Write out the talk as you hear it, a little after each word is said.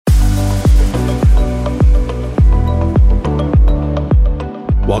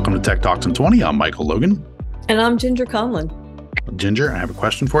Welcome to Tech Talks in 20. I'm Michael Logan. And I'm Ginger Conlon. Ginger, I have a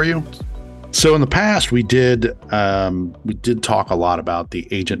question for you. So in the past, we did talk a lot about the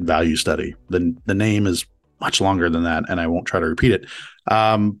agent value study. The name is much longer than that, and I won't try to repeat it.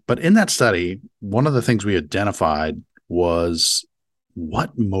 But in that study, one of the things we identified was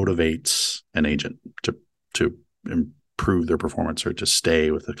what motivates an agent to improve their performance or to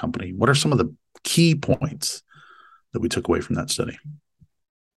stay with the company. What are some of the key points that we took away from that study?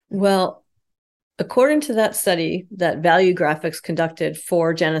 Well, according to that study that Value Graphics conducted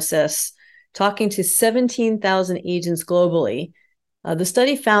for Genesys, talking to 17,000 agents globally, the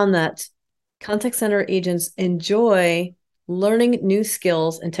study found that contact center agents enjoy learning new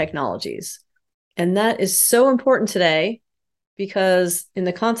skills and technologies. And that is so important today because in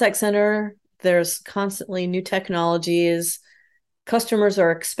the contact center, there's constantly new technologies. Customers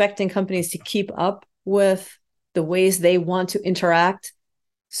are expecting companies to keep up with the ways they want to interact.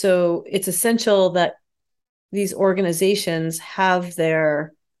 So it's essential that these organizations have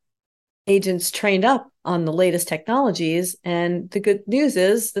their agents trained up on the latest technologies. And the good news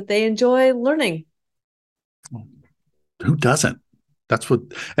is that they enjoy learning. Who doesn't? That's what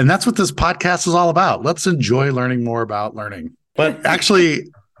this podcast is all about. Let's enjoy learning more about learning. But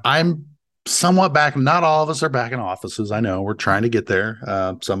actually, I'm somewhat back. Not all of us are back in offices. I know we're trying to get there.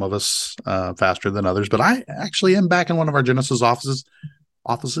 Some of us faster than others, but I actually am back in one of our Genesys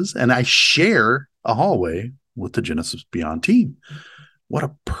offices, and I share a hallway with the Genesys Beyond team. What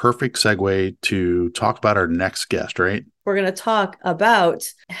a perfect segue to talk about our next guest, right? We're going to talk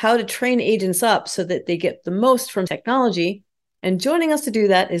about how to train agents up so that they get the most from technology. And joining us to do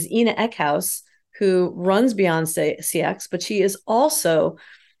that is Ina Eckhouse, who runs Beyond CX, but she is also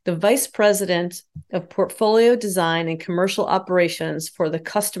the Vice President of Portfolio Design and Commercial Operations for the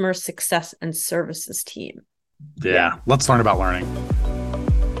Customer Success and Services team. Yeah, let's learn about learning.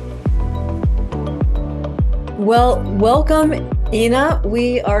 Well, welcome, Ina.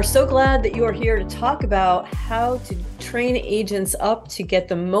 We are so glad that you are here to talk about how to train agents up to get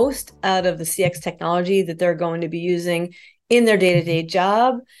the most out of the CX technology that they're going to be using in their day-to-day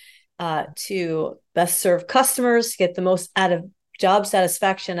job, to best serve customers, to get the most out of job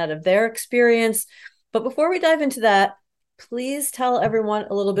satisfaction out of their experience. But before we dive into that, please tell everyone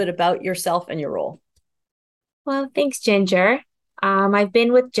a little bit about yourself and your role. Well, thanks, Ginger. I've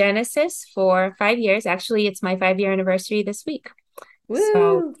been with Genesys for 5 years. Actually, it's my 5-year anniversary this week. Woo!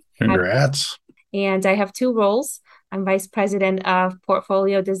 So, Congrats. And I have two roles. I'm Vice President of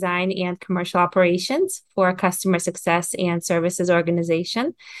Portfolio Design and Commercial Operations for a Customer Success and Services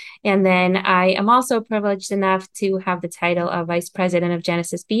organization. And then I am also privileged enough to have the title of Vice President of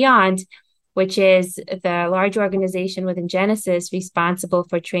Genesys Beyond, which is the large organization within Genesys responsible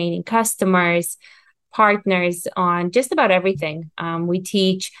for training customers, partners on just about everything. We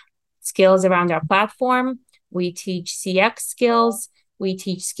teach skills around our platform. We teach CX skills. We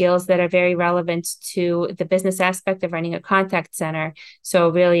teach skills that are very relevant to the business aspect of running a contact center. So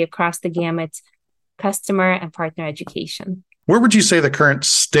really across the gamut, customer and partner education. Where would you say the current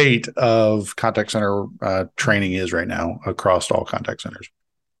state of contact center training is right now across all contact centers?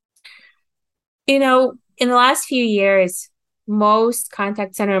 In the last few years, most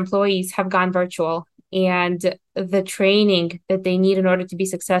contact center employees have gone virtual, and the training that they need in order to be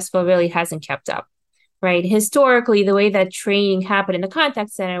successful really hasn't kept up, right? Historically, the way that training happened in the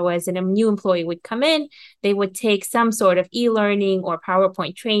contact center was a new employee would come in, they would take some sort of e-learning or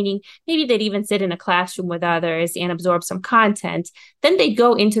PowerPoint training. Maybe they'd even sit in a classroom with others and absorb some content. Then they'd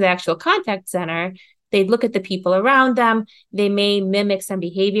go into the actual contact center. They'd look at the people around them. They may mimic some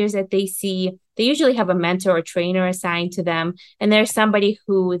behaviors that they see. They usually have a mentor or trainer assigned to them. And there's somebody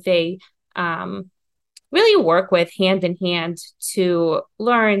who they really work with hand in hand to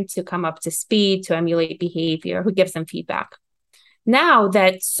learn, to come up to speed, to emulate behavior, who gives them feedback. Now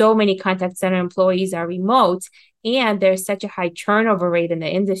that so many contact center employees are remote and there's such a high turnover rate in the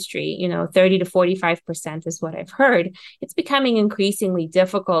industry, 30 to 45% is what I've heard, it's becoming increasingly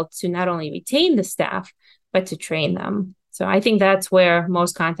difficult to not only retain the staff, but to train them. So I think that's where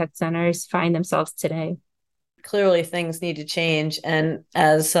most contact centers find themselves today. Clearly, things need to change. And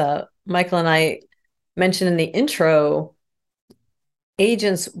as Michael and I mentioned in the intro,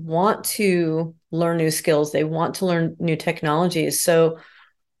 agents want to learn new skills. They want to learn new technologies. So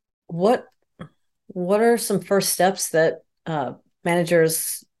what are some first steps that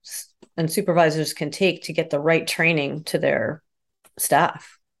managers and supervisors can take to get the right training to their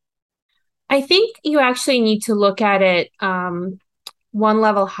staff? I think you actually need to look at it one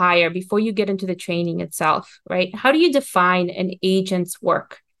level higher before you get into the training itself, right? How do you define an agent's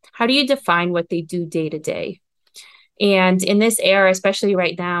work? How do you define what they do day to day? And in this era, especially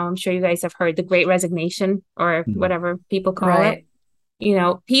right now, I'm sure you guys have heard the Great Resignation or whatever people call it.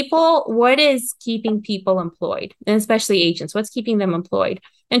 People, what is keeping people employed, and especially agents, what's keeping them employed?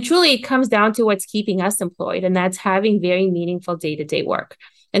 And truly, it comes down to what's keeping us employed, and that's having very meaningful day-to-day work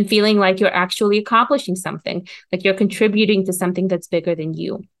and feeling like you're actually accomplishing something, like you're contributing to something that's bigger than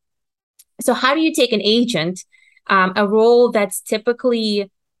you. So how do you take an agent, a role that's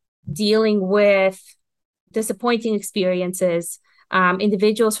typically dealing with disappointing experiences,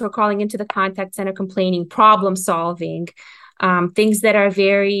 individuals who are calling into the contact center complaining, problem solving, things that are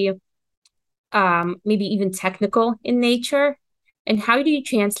very maybe even technical in nature. And how do you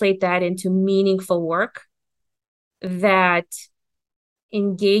translate that into meaningful work that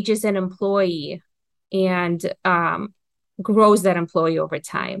engages an employee and grows that employee over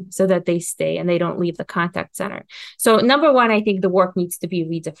time so that they stay and they don't leave the contact center? So number one, I think the work needs to be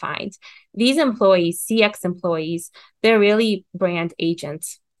redefined. These employees, CX employees, they're really brand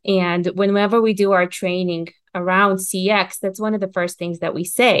agents. And whenever we do our training around CX, that's one of the first things that we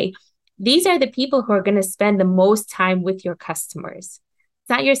say. These are the people who are going to spend the most time with your customers. It's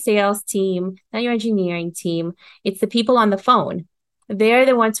not your sales team, not your engineering team. It's the people on the phone. They're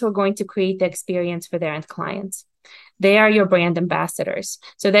the ones who are going to create the experience for their end clients. They are your brand ambassadors.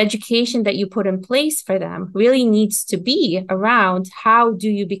 So the education that you put in place for them really needs to be around how do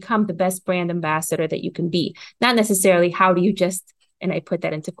you become the best brand ambassador that you can be? Not necessarily how do you just, and I put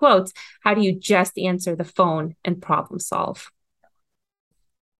that into quotes, how do you just answer the phone and problem solve?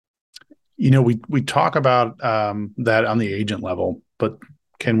 We talk about that on the agent level, but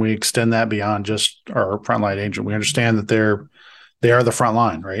can we extend that beyond just our frontline agent? We understand that they are the front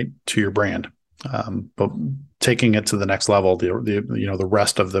line, right, to your brand. But taking it to the next level, the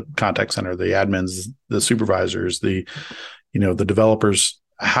rest of the contact center, the admins, the supervisors, the developers,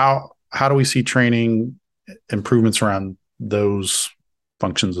 how do we see training improvements around those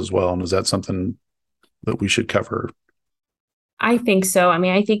functions as well? And is that something that we should cover? I think so. I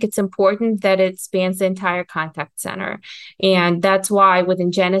mean, I think it's important that it spans the entire contact center. And that's why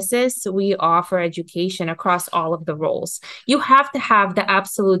within Genesys, we offer education across all of the roles. You have to have the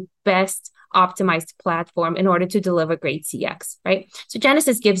absolute best optimized platform in order to deliver great CX, right? So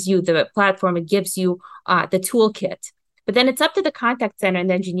Genesys gives you the platform, it gives you the toolkit, but then it's up to the contact center and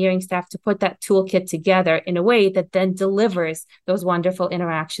the engineering staff to put that toolkit together in a way that then delivers those wonderful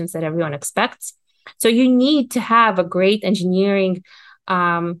interactions that everyone expects. So you need to have a great engineering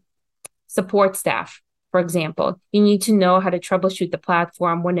support staff. For example, you need to know how to troubleshoot the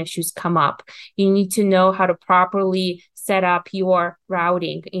platform when issues come up. You need to know how to properly set up your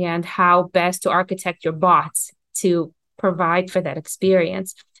routing and how best to architect your bots to provide for that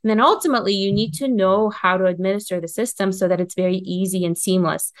experience. And then ultimately, you need to know how to administer the system so that it's very easy and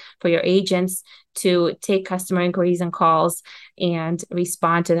seamless for your agents to take customer inquiries and calls and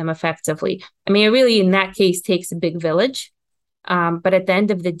respond to them effectively. I mean, it really, in that case, takes a big village. But at the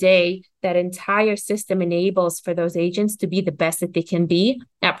end of the day, that entire system enables for those agents to be the best that they can be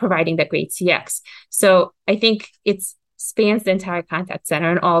at providing that great CX. So I think it spans the entire contact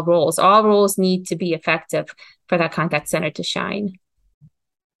center and all roles. All roles need to be effective for that contact center to shine.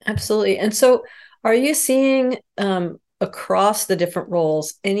 Absolutely. And so are you seeing across the different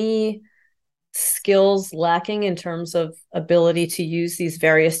roles any skills lacking in terms of ability to use these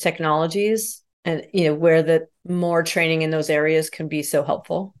various technologies, and where the more training in those areas can be so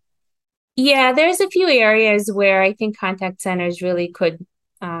helpful? Yeah, there's a few areas where I think contact centers really could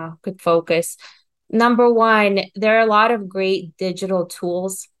focus. Number one, there are a lot of great digital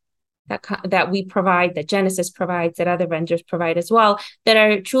tools that we provide, that Genesys provides, that other vendors provide as well, that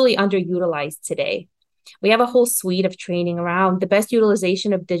are truly underutilized today. We have a whole suite of training around the best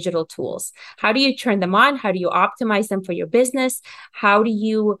utilization of digital tools. How do you turn them on? How do you optimize them for your business? How do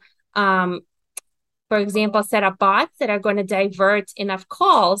you, for example, set up bots that are going to divert enough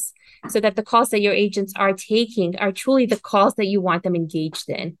calls so that the calls that your agents are taking are truly the calls that you want them engaged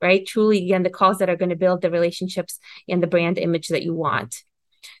in, right? Truly, again, the calls that are going to build the relationships and the brand image that you want.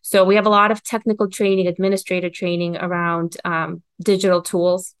 So we have a lot of technical training, administrator training around digital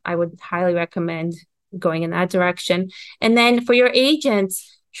tools. I would highly recommend going in that direction. And then for your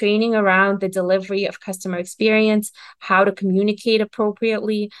agents, training around the delivery of customer experience, how to communicate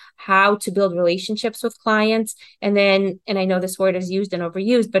appropriately, how to build relationships with clients. And then, and I know this word is used and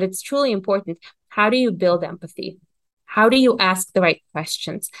overused, but it's truly important. How do you build empathy? How do you ask the right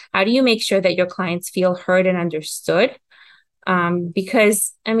questions? How do you make sure that your clients feel heard and understood?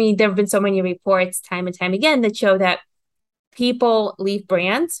 Because, I mean, there have been so many reports time and time again that show that people leave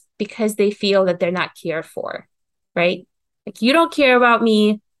brands because they feel that they're not cared for, right? Like, you don't care about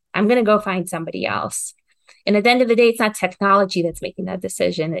me, I'm going to go find somebody else. And at the end of the day, it's not technology that's making that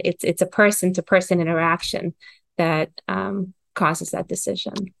decision. It's a person-to-person interaction that causes that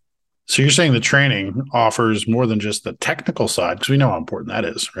decision. So you're saying the training offers more than just the technical side, because we know how important that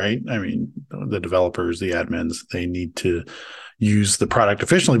is, right? I mean, the developers, the admins, they need to use the product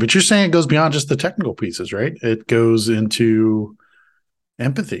efficiently, but you're saying it goes beyond just the technical pieces, right? It goes into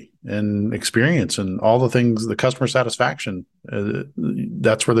empathy and experience and all the things, the customer satisfaction.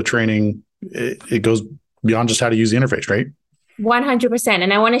 That's where the training, it goes beyond just how to use the interface, right? 100%.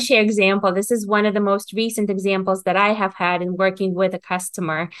 And I want to share an example. This is one of the most recent examples that I have had in working with a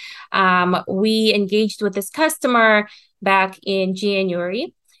customer. We engaged with this customer back in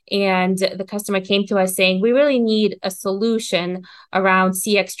January, and the customer came to us saying, we really need a solution around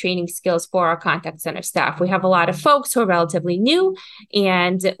CX training skills for our contact center staff. We have a lot of folks who are relatively new,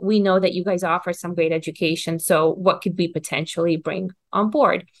 and we know that you guys offer some great education. So what could we potentially bring on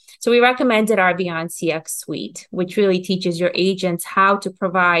board? So we recommended our Beyond CX suite, which really teaches your agents how to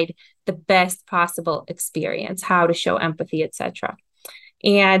provide the best possible experience, how to show empathy, etc.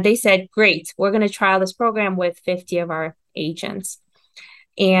 And they said, great, we're going to trial this program with 50 of our agents.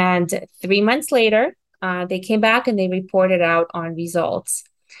 And 3 months later, they came back and they reported out on results.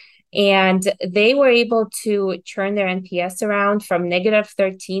 And they were able to turn their NPS around from negative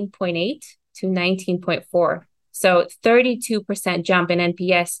 13.8 to 19.4. So 32% jump in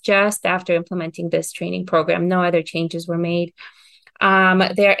NPS just after implementing this training program. No other changes were made.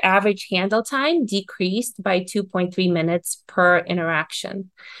 Their average handle time decreased by 2.3 minutes per interaction.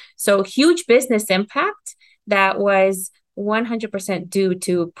 So huge business impact that was 100% due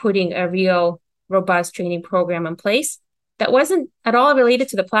to putting a real robust training program in place that wasn't at all related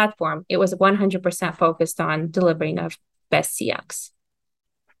to the platform. It was 100% focused on delivering of best CX.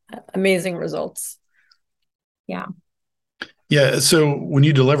 Amazing results. Yeah. Yeah. So when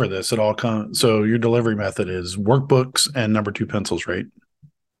you deliver this, it all comes. So your delivery method is workbooks and number 2 pencils, right?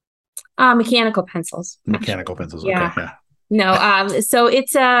 Mechanical pencils. Mechanical pencils. Yeah. Okay. Yeah. No. So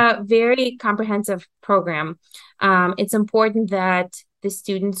it's a very comprehensive program. It's important that the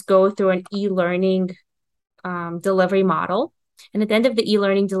students go through an e-learning delivery model. And at the end of the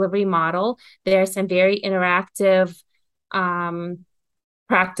e-learning delivery model, there are some very interactive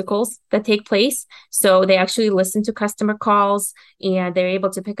practicals that take place. So they actually listen to customer calls, and they're able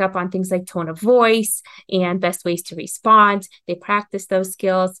to pick up on things like tone of voice and best ways to respond. They practice those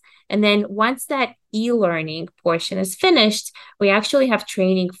skills. And then once that e-learning portion is finished, we actually have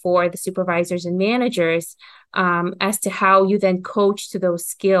training for the supervisors and managers as to how you then coach to those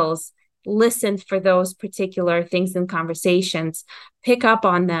skills, listen for those particular things in conversations, pick up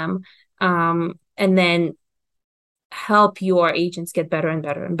on them, and then help your agents get better and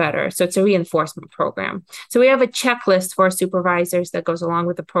better and better. So it's a reinforcement program. So we have a checklist for supervisors that goes along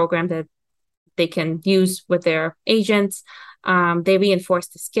with the program that they can use with their agents. They reinforce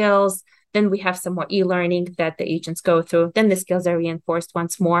the skills. Then we have some more e-learning that the agents go through. Then the skills are reinforced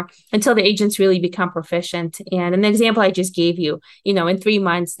once more until the agents really become proficient. And an example I just gave you, in 3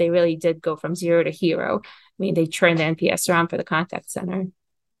 months, they really did go from 0 to hero. I mean, they turned the NPS around for the contact center.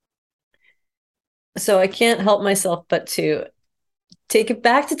 So I can't help myself but to take it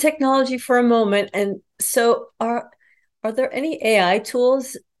back to technology for a moment. And so are there any AI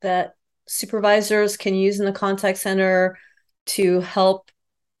tools that supervisors can use in the contact center to help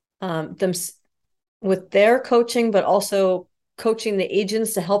them with their coaching, but also coaching the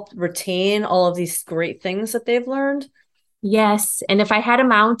agents to help retain all of these great things that they've learned? Yes. And if I had a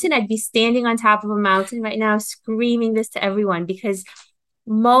mountain, I'd be standing on top of a mountain right now, screaming this to everyone, because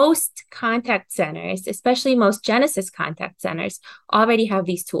most contact centers, especially most Genesys contact centers, already have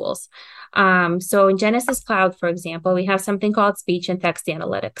these tools. So in Genesys Cloud, for example, we have something called speech and text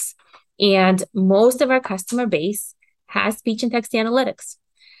analytics. And most of our customer base has speech and text analytics.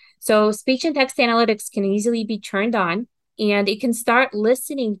 So speech and text analytics can easily be turned on, and it can start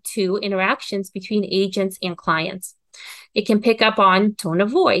listening to interactions between agents and clients. It can pick up on tone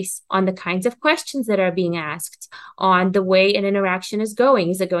of voice, on the kinds of questions that are being asked, on the way an interaction is going.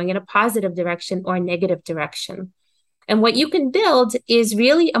 Is it going in a positive direction or a negative direction? And what you can build is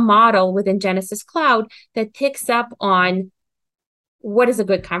really a model within Genesys Cloud that picks up on what does a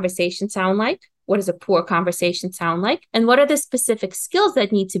good conversation sound like? What does a poor conversation sound like? And what are the specific skills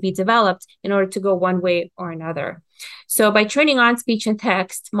that need to be developed in order to go one way or another? So by turning on speech and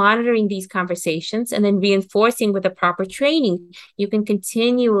text, monitoring these conversations, and then reinforcing with the proper training, you can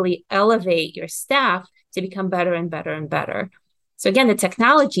continually elevate your staff to become better and better and better. So again, the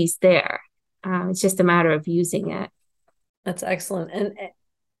technology's there. It's just a matter of using it. That's excellent. And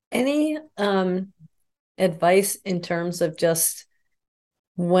any advice in terms of just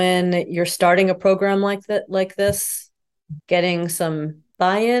when you're starting a program like this, getting some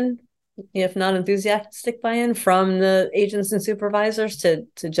buy-in, if not enthusiastic buy-in from the agents and supervisors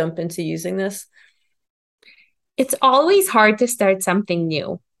to jump into using this? It's always hard to start something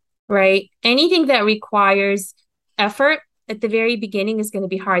new, right? Anything that requires effort at the very beginning is going to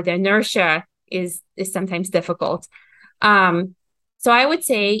be hard. The inertia is sometimes difficult. So I would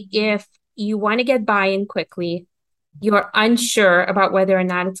say if you want to get buy-in quickly, you're unsure about whether or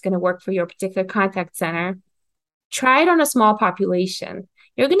not it's going to work for your particular contact center, try it on a small population.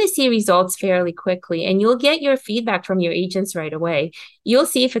 You're going to see results fairly quickly, and you'll get your feedback from your agents right away. You'll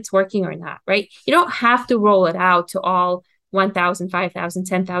see if it's working or not, right? You don't have to roll it out to all 1,000, 5,000,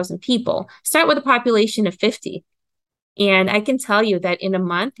 10,000 people. Start with a population of 50. And I can tell you that in a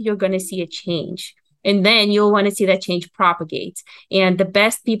month, you're going to see a change. And then you'll want to see that change propagate. And the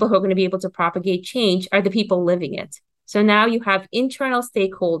best people who are going to be able to propagate change are the people living it. So now you have internal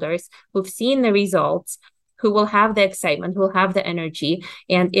stakeholders who've seen the results, who will have the excitement, who will have the energy,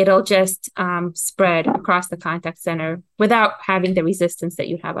 and it'll just spread across the contact center without having the resistance that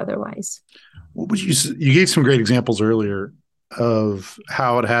you'd have otherwise. What would you gave some great examples earlier of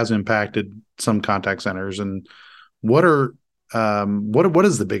how it has impacted some contact centers, and what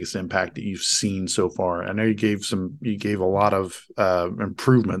is the biggest impact that you've seen so far? I know you gave a lot of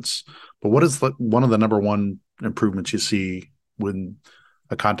improvements, but what is one of the number one improvements you see when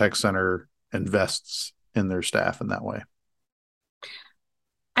a contact center invests in their staff in that way?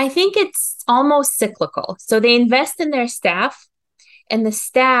 I think it's almost cyclical. So they invest in their staff, and the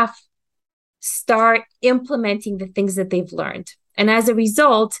staff start implementing the things that they've learned. And as a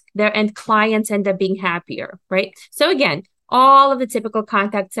result, their end clients end up being happier, right? So again, all of the typical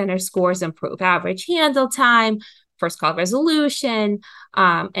contact center scores improve: average handle time, first call resolution,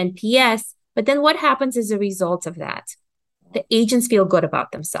 NPS. But then what happens as a result of that? The agents feel good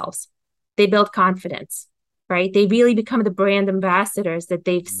about themselves. They build confidence, right? They really become the brand ambassadors that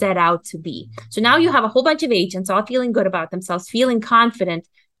they've set out to be. So now you have a whole bunch of agents all feeling good about themselves, feeling confident,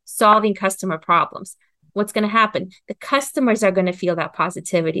 solving customer problems. What's going to happen? The customers are going to feel that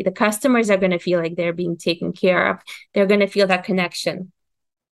positivity. The customers are going to feel like they're being taken care of. They're going to feel that connection.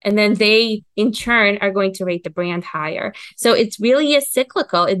 And then they, in turn, are going to rate the brand higher. So it's really a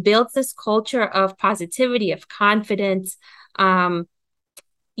cyclical. It builds this culture of positivity, of confidence.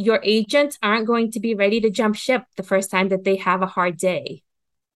 Your agents aren't going to be ready to jump ship the first time that they have a hard day,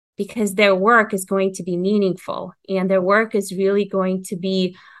 because their work is going to be meaningful, and their work is really going to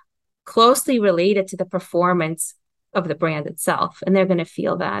be closely related to the performance of the brand itself. And they're going to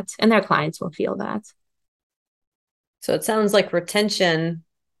feel that, and their clients will feel that. So it sounds like retention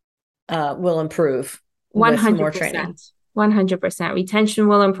will improve 100%, with more training. 100%. Retention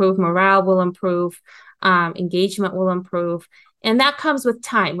will improve, morale will improve, engagement will improve. And that comes with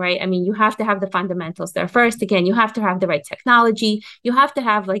time, right? I mean, you have to have the fundamentals there first. Again, you have to have the right technology. You have to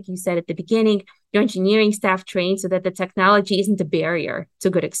have, like you said at the beginning, your engineering staff trained so that the technology isn't a barrier to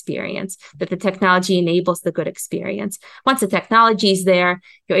good experience, that the technology enables the good experience. Once the technology is there,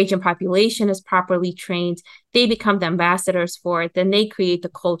 your agent population is properly trained, they become the ambassadors for it, then they create the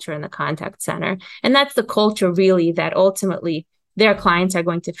culture in the contact center. And that's the culture really that ultimately their clients are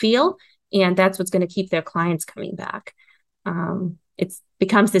going to feel, and that's what's going to keep their clients coming back. It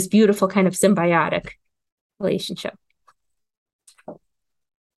becomes this beautiful kind of symbiotic relationship.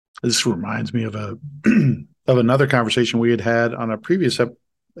 This reminds me of of another conversation we had on a previous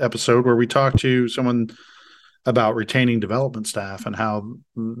episode where we talked to someone about retaining development staff and how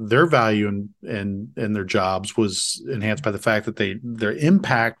their value in their jobs was enhanced by the fact that their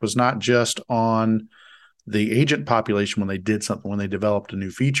impact was not just on the agent population when they did something, when they developed a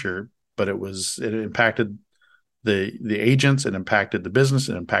new feature, but it impacted the agents, it impacted the business,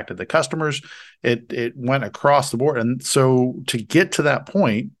 it impacted the customers. It went across the board. And so to get to that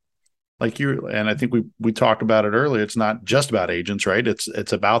point, like and I think we talked about it earlier, it's not just about agents, right?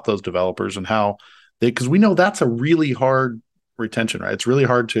 It's about those developers and how because we know that's a really hard retention, right? It's really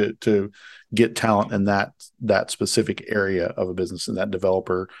hard to get talent in that specific area of a business and that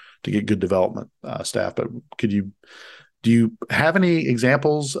developer to get good development staff. But do you have any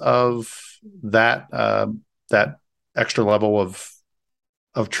examples of that extra level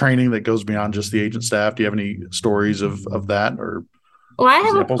of training that goes beyond just the agent staff? Do you have any stories of that or? Well, I have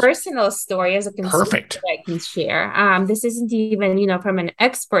examples? A personal story as a consumer Perfect. that I can share. This isn't even, from an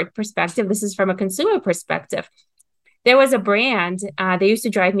expert perspective. This is from a consumer perspective. There was a brand, they used to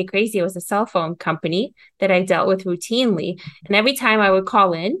drive me crazy. It was a cell phone company that I dealt with routinely. And every time I would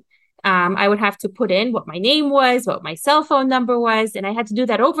call in I would have to put in what my name was, what my cell phone number was, and I had to do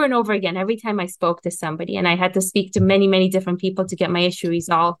that over and over again every time I spoke to somebody. And I had to speak to many, many different people to get my issue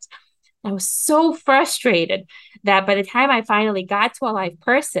resolved. I was so frustrated that by the time I finally got to a live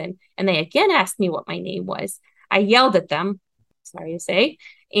person and they again asked me what my name was, I yelled at them, sorry to say,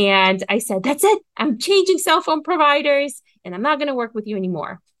 and I said, "That's it. I'm changing cell phone providers and I'm not going to work with you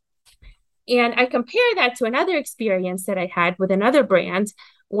anymore." And I compare that to another experience that I had with another brand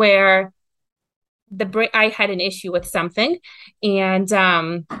where I had an issue with something. And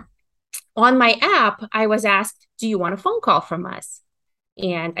on my app, I was asked, "Do you want a phone call from us?"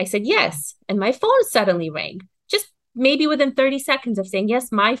 And I said, "Yes." And my phone suddenly rang, just maybe within 30 seconds of saying,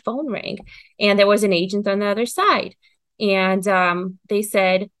 yes, my phone rang. And there was an agent on the other side. And they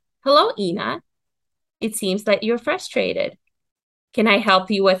said, "Hello, Ina. It seems that you're frustrated. Can I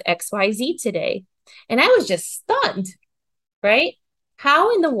help you with XYZ today?" And I was just stunned, right?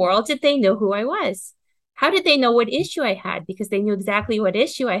 How in the world did they know who I was? How did they know what issue I had? Because they knew exactly what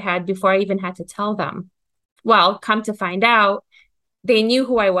issue I had before I even had to tell them. Well, come to find out, they knew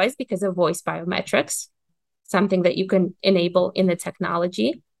who I was because of voice biometrics, something that you can enable in the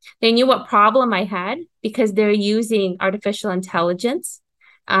technology. They knew what problem I had because they're using artificial intelligence.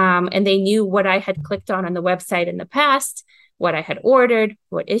 And they knew what I had clicked on the website in the past, what I had ordered,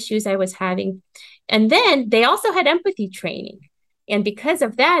 what issues I was having. And then they also had empathy training. And because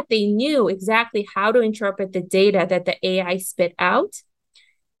of that, they knew exactly how to interpret the data that the AI spit out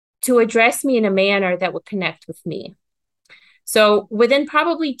to address me in a manner that would connect with me. So within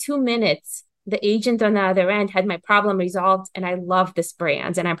probably 2 minutes, the agent on the other end had my problem resolved. And I love this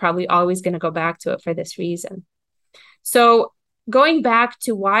brand. And I'm probably always going to go back to it for this reason. So going back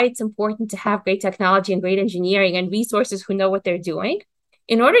to why it's important to have great technology and great engineering and resources who know what they're doing,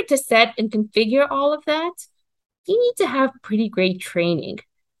 in order to set and configure all of that, you need to have pretty great training,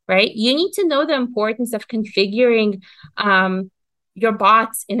 right? You need to know the importance of configuring your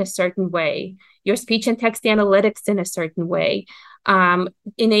bots in a certain way, your speech and text analytics in a certain way,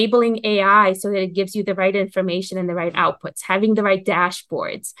 enabling AI so that it gives you the right information and the right outputs, having the right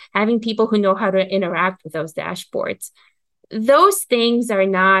dashboards, having people who know how to interact with those dashboards. Those things are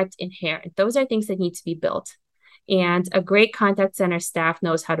not inherent. Those are things that need to be built. And a great contact center staff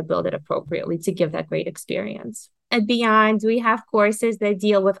knows how to build it appropriately to give that great experience. And beyond, we have courses that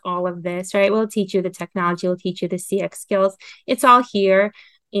deal with all of this, right? We'll teach you the technology, we'll teach you the CX skills. It's all here.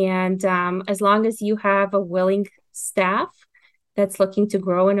 And as long as you have a willing staff that's looking to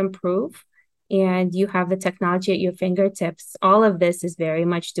grow and improve, and you have the technology at your fingertips, all of this is very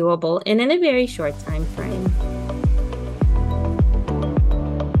much doable and in a very short time frame.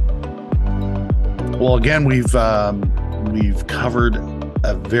 Well, again, we've covered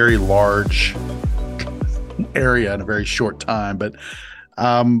a very large area in a very short time, but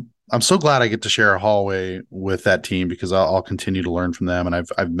I'm so glad I get to share a hallway with that team because I'll continue to learn from them, and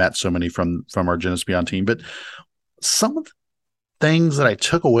I've met so many from our Genesis Beyond team. But some of the things that I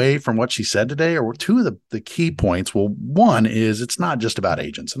took away from what she said today are two of the key points. Well, one is it's not just about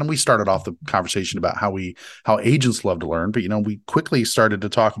agents, and then we started off the conversation about how agents love to learn, but we quickly started to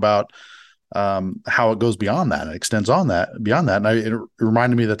talk about how it goes beyond that and extends on that beyond that. And it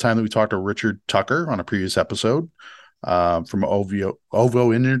reminded me of the time that we talked to Richard Tucker on a previous episode from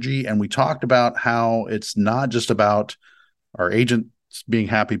OVO Energy. And we talked about how it's not just about our agents being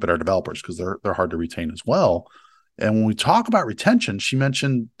happy, but our developers, because they're hard to retain as well. And when we talk about retention, she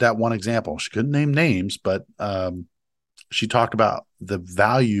mentioned that one example. She couldn't name names, but she talked about the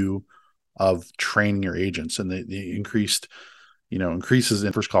value of training your agents and the increases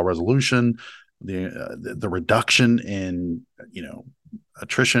in first call resolution, the reduction in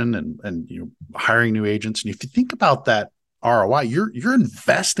attrition and hiring new agents. And if you think about that ROI, you're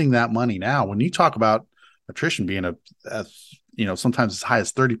investing that money now. When you talk about attrition being sometimes as high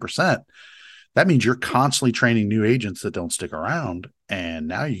as 30%, that means you're constantly training new agents that don't stick around. And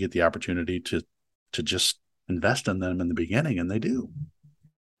now you get the opportunity to just invest in them in the beginning, and they do.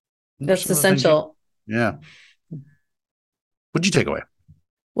 That's essential. Yeah. What'd you take away?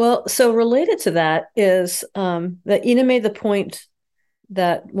 Well, so related to that is that Ina made the point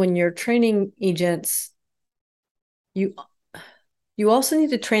that when you're training agents, you also need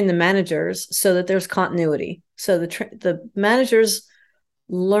to train the managers so that there's continuity. So the managers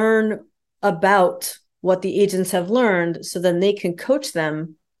learn about what the agents have learned, so then they can coach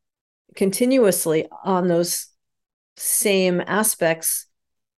them continuously on those same aspects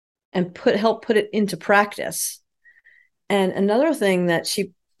and help put it into practice. And another thing that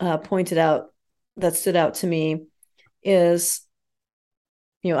she pointed out that stood out to me is,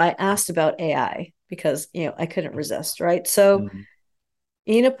 I asked about AI because, I couldn't resist, right? So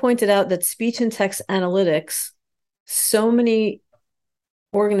Ina pointed out that speech and text analytics, so many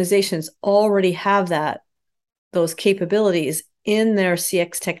organizations already have those capabilities in their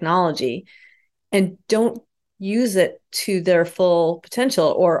CX technology and don't use it to their full potential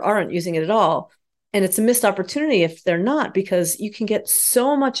or aren't using it at all. And it's a missed opportunity if they're not, because you can get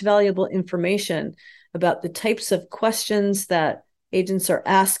so much valuable information about the types of questions that agents are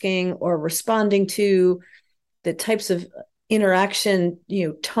asking or responding to, the types of interaction,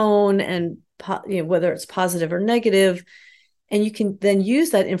 tone, and whether it's positive or negative. And you can then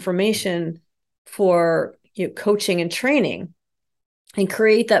use that information for coaching and training and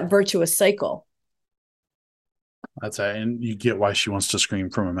create that virtuous cycle. That's it. And you get why she wants to scream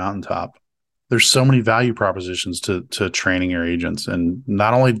from a mountaintop. There's so many value propositions to training your agents. And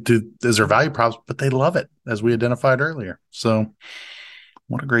not only is there value props, but they love it, as we identified earlier. So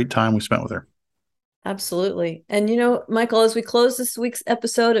what a great time we spent with her. Absolutely. And, Michael, as we close this week's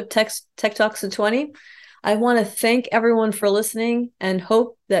episode of Tech Talks in 20, I want to thank everyone for listening and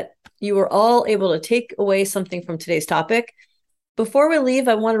hope that you were all able to take away something from today's topic. Before we leave,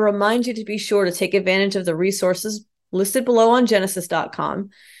 I want to remind you to be sure to take advantage of the resources listed below on Genesys.com.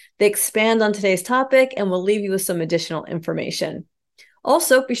 They expand on today's topic and will leave you with some additional information.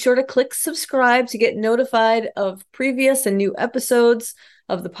 Also, be sure to click subscribe to get notified of previous and new episodes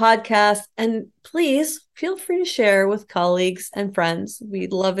of the podcast. And please feel free to share with colleagues and friends.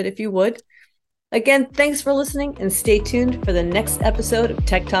 We'd love it if you would. Again, thanks for listening and stay tuned for the next episode of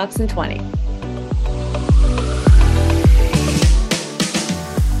Tech Talks in 20.